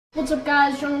What's up,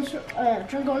 guys?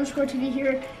 Drunk_TV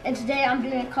here, and today I'm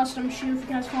doing a custom shoe. If you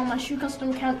guys follow my shoe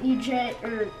custom account,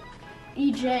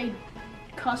 EJ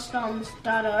Customs.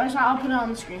 I'll put it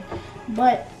on the screen.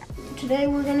 But today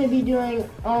we're gonna be doing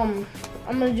I'm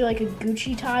gonna do like a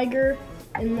Gucci tiger,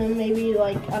 and then maybe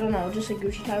like I don't know, just a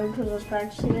Gucci tiger because I was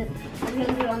practicing it. I'm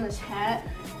gonna do it on this hat,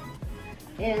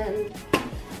 and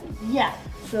yeah.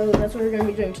 So that's what we're gonna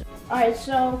be doing today. Alright,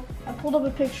 so I pulled up a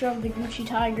picture of the Gucci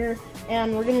tiger,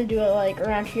 and we're gonna do it like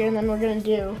around here, and then we're gonna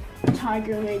do a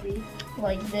tiger maybe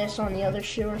like this on the other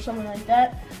shoe or something like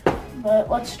that. But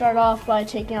let's start off by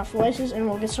taking off the laces and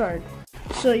we'll get started.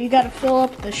 So you gotta fill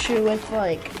up the shoe with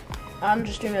like, I'm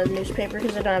just doing it with newspaper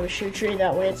because I don't have a shoe tree,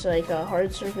 that way it's like a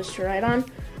hard surface to write on.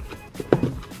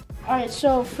 Alright,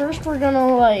 so first we're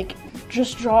gonna like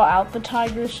just draw out the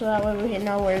tiger so that way we can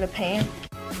know where to paint.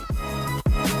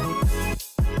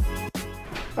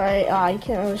 Alright, you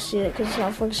can't really see it because it's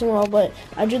not focusing well, but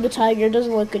I drew the tiger. It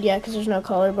doesn't look good yet because there's no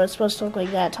color, but it's supposed to look like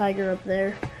that tiger up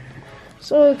there.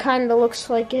 So it kind of looks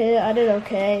like it. I did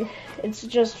okay. It's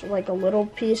just like a little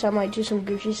piece. I might do some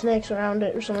Gucci snakes around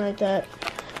it or something like that.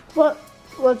 But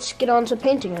let's get on to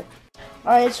painting it.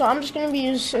 Alright, so I'm just going to be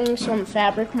using some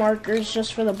fabric markers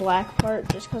just for the black part,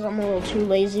 just because I'm a little too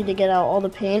lazy to get out all the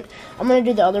paint. I'm going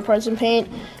to do the other parts in paint,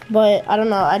 but I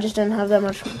don't know, I just didn't have that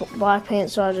much black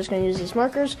paint, so I'm just going to use these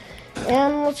markers,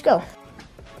 and let's go.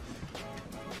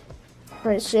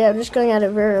 Alright, so yeah, I'm just going at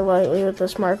it very lightly with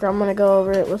this marker. I'm going to go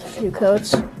over it with a few coats.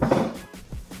 So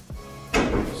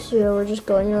yeah, we're just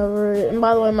going over it, and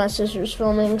by the way, my sister's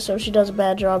filming, so if she does a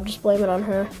bad job, just blame it on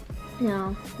her.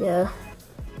 No. Yeah.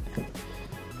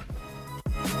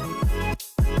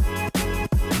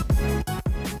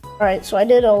 Alright, so I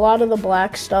did a lot of the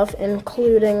black stuff,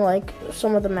 including like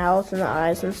some of the mouth and the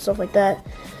eyes and stuff like that.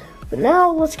 But now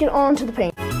let's get on to the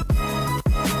paint.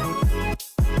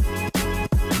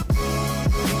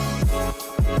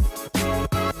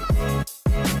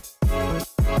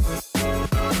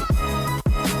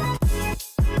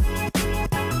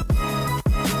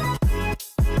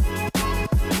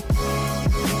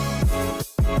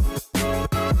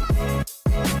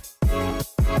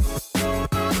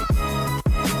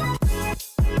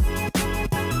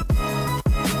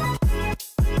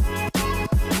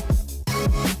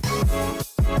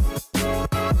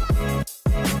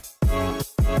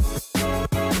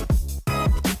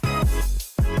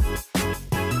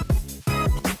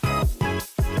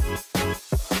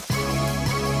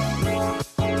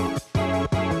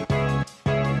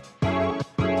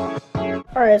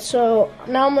 Alright, so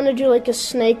now I'm going to do like a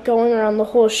snake going around the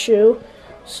whole shoe,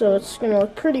 so it's going to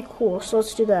look pretty cool, so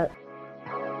let's do that.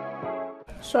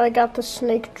 So I got the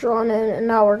snake drawn in, and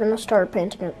now we're going to start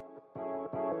painting it.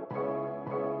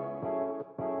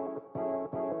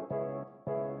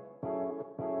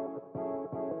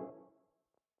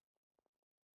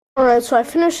 Alright, so I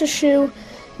finished the shoe,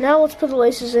 now let's put the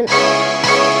laces in.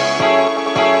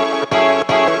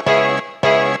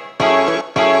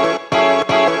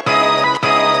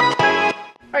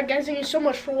 Alright guys, thank you so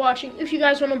much for watching. If you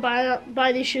guys want to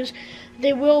buy these shoes,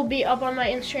 they will be up on my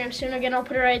Instagram soon. Again, I'll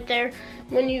put it right there.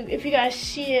 If you guys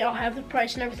see it, I'll have the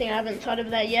price and everything. I haven't thought of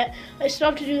that yet. I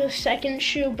still have to do the second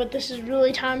shoe, but this is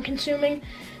really time consuming,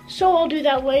 so I'll do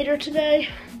that later today.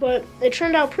 But it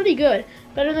turned out pretty good,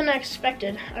 better than I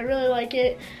expected. I really like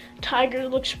it. Tiger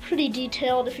looks pretty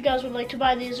detailed. If you guys would like to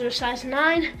buy these, they're a size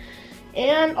 9,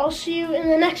 and I'll see you in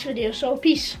the next video. So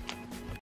peace.